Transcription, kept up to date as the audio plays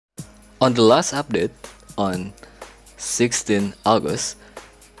On the last update on 16 August,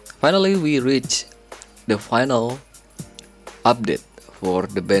 finally we reached the final update for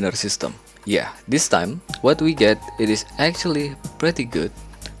the banner system. Yeah, this time what we get, it is actually pretty good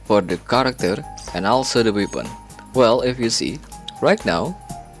for the character and also the weapon. Well, if you see right now,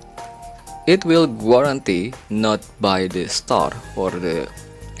 it will guarantee not by the star for the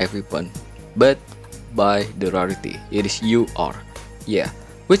weapon, but by the rarity. It is UR. Yeah,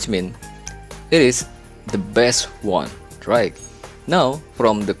 which means it is the best one, right? Now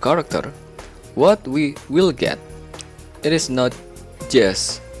from the character, what we will get, it is not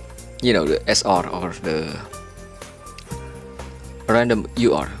just the SR or the random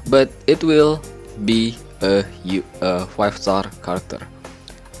UR, but it will be a 5-star character.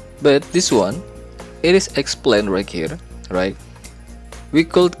 But this one, it is explained right here, right? We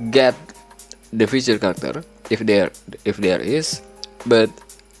could get the feature character if there is, but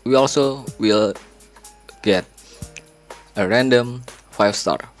we also will get a random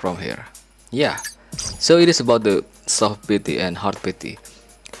 5-star from here. Yeah, so it is about the soft pity and hard pity.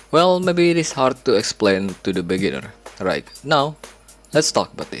 Well, maybe it is hard to explain to the beginner. Right, now let's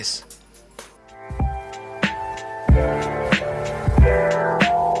talk about this.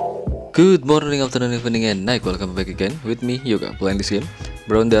 Good morning, afternoon, evening, and night. Welcome back again with me, Yoga, playing this game,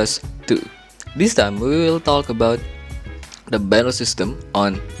 Brown Dust 2. This time we will talk about the battle system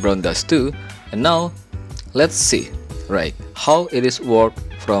on Brown Dust 2, and now let's see, right, how it is work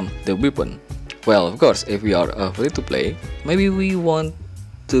from the weapon. Well, of course, if we are free to play, maybe we want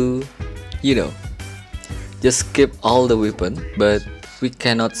to, just skip all the weapon, but we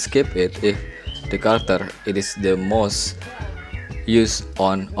cannot skip it if the character it is the most used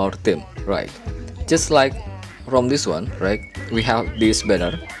on our team, right? Just like from this one, right, we have this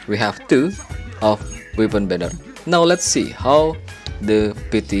banner, we have 2 of weapon banner. Now let's see how the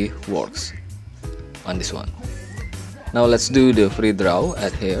PT works on this one. Now let's do the free draw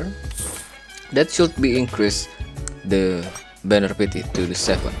at here. That should be increase the banner PT to the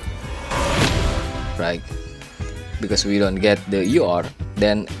 7, right? Because we don't get the UR,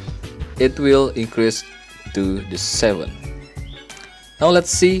 then it will increase to the 7. Now let's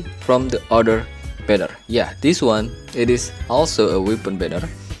see from the other banner. Yeah, this one, it is also a weapon banner,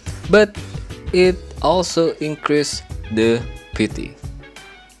 but it also increase the PT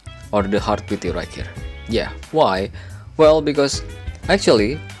or the hard PT right here. Yeah, why? Well, because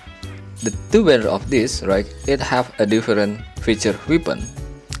actually the 2 banner of this, right, it have a different feature weapon,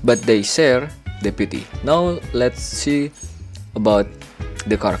 but they share the PT. Now let's see about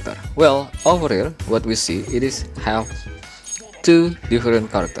the character. Well, over here what we see, it is have 2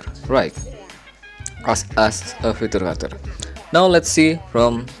 different character, right, as a feature character. Now let's see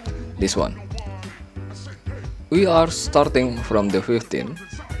from this one. We are starting from the 15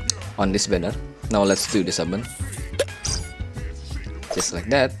 on this banner. Now let's do the summon, just like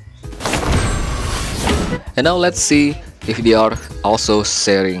that. And now let's see if they are also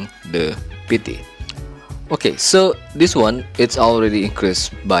sharing the PT. Okay, so this one, it's already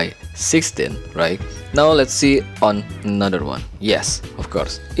increased by 16, right? Now let's see on another one. Yes, of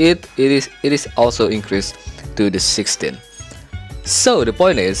course, it is also increased to the 16. So the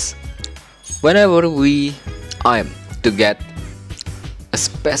point is, whenever we aim to get a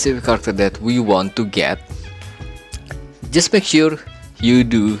specific character that we want to get, just make sure you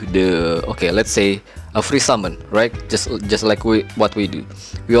do the, okay, let's say a free summon, right? Just like what we do,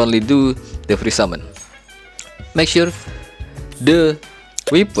 we only do the free summon. Make sure the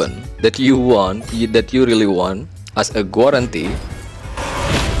weapon that you want, that you really want, as a guarantee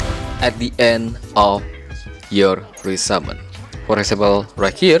at the end of your free summon. For example,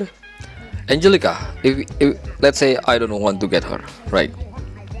 right here, Angelica, if let's say I don't want to get her, right,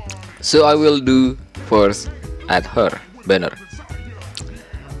 so I will do first add her banner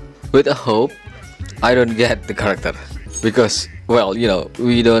with a hope I don't get the character, because, well,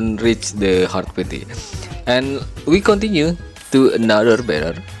 we don't reach the hard PT, and we continue to another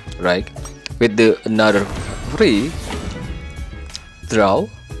banner, right, with the another free draw,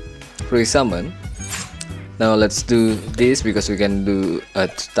 free summon. Now let's do this because we can do 2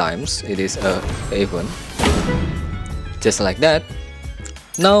 times. It is a even, just like that.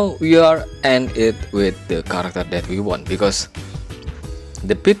 Now we are end it with the character that we want, because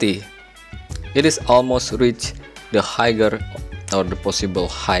the PT, it is almost reach the higher or the possible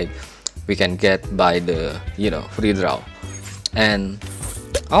height we can get by the free draw. And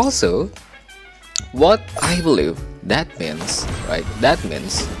also what I believe that means, right, that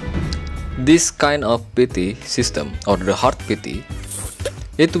means this kind of PT system or the hard PT,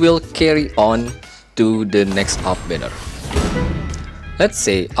 it will carry on to the next up banner. let's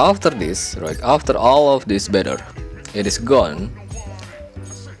say after this, right, after all of this banner it is gone,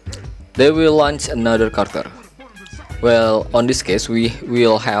 they will launch another character. Well, on this case we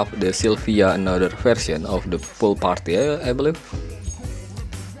will have the Sylvia, another version of the pool party, I believe.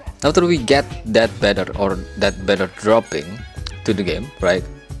 After we get that banner or that banner dropping to the game, right,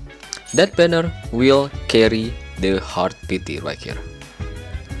 that banner will carry the heart pity right here.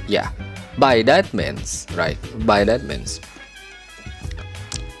 Yeah, by that means, right, by that means,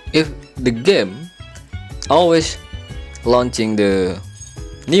 if the game always launching the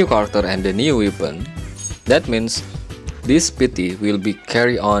new character and the new weapon, that means this pity will be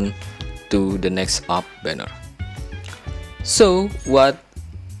carried on to the next up banner. So what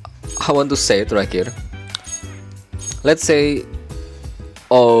I want to say it right here, let's say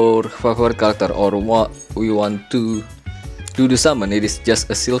our favorite character or what we want to do the summon, it is just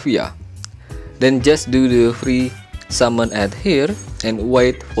a Sylvia, then just do the free summon at here and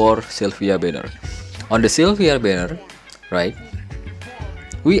wait for Sylvia banner. On the Sylvia banner, right,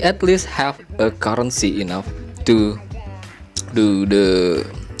 we at least have a currency enough to do the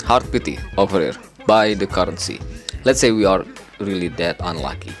heart pity over here by the currency. Let's say we are really that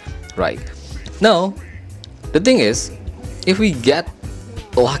unlucky, right? Now the thing is, if we get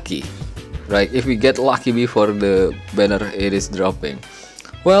lucky, right, if we get lucky before the banner it is dropping,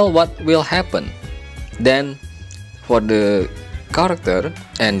 well, what will happen then? For the character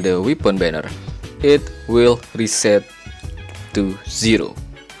and the weapon banner, it will reset to 0.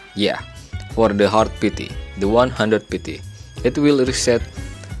 Yeah, for the heart pity, the 100 pity, it will reset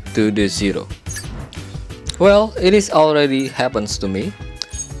to the 0. Well, it is already happens to me.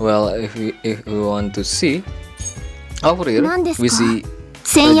 Well, if we want to see over here, we see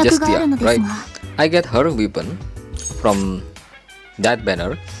Justia, right? I get her weapon from that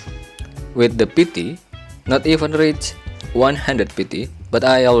banner with the pity, not even reach 100 pity, but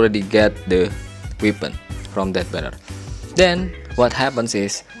I already get the weapon from that banner. Then what happens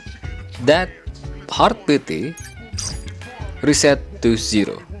is that heart pity reset to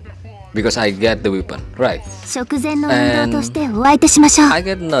 0 because I get the weapon, right? And I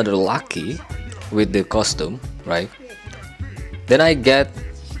get another lucky with the costume, right? Then I get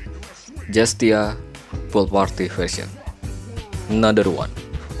Justia full party version, another one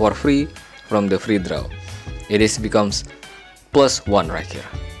for free from the free draw. It is becomes +1 right here.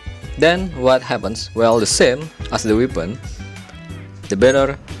 Then what happens? Well, the same as the weapon, the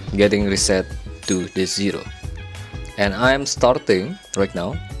banner getting reset to the 0, and I am starting right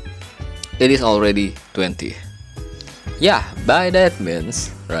now. It is already 20. Yeah, by that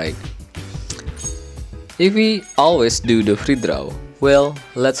means, right, if we always do the free draw, well,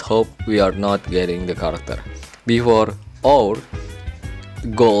 let's hope we are not getting the character before our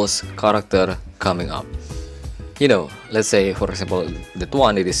goals character coming up. You know, let's say for example that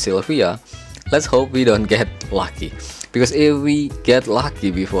one, it is Sylvia. Let's hope we don't get lucky, because if we get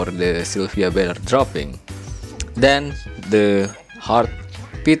lucky before the Sylvia banner dropping, then the heart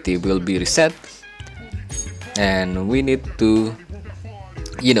pity will be reset and we need to,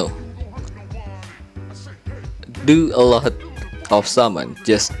 you know, do a lot of summon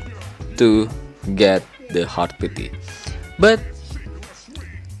just to get the heart pity, but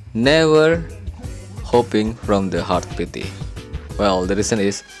never hoping from the heart pity. Well, the reason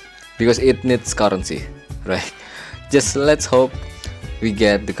is because it needs currency, right? Just let's hope we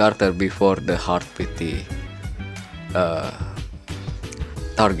get the character before the heart pity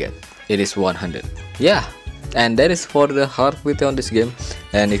target. It is 100. Yeah, and that is for the heart pity on this game.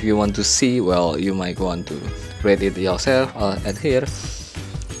 And if you want to see, well, you might want to rate it yourself at here.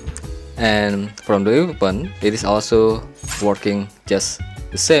 And from the weapon, it is also working just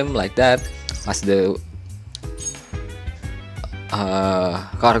the same like that as the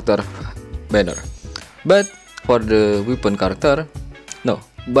character banner, but for the weapon character, no,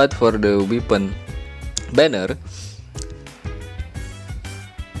 but for the weapon banner,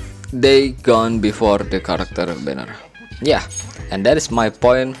 they gone before the character banner. Yeah, and that is my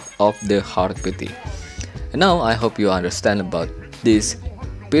point of the heart pity. And now I hope you understand about this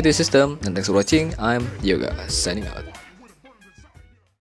pity system, and thanks for watching. I'm Yoga, signing out.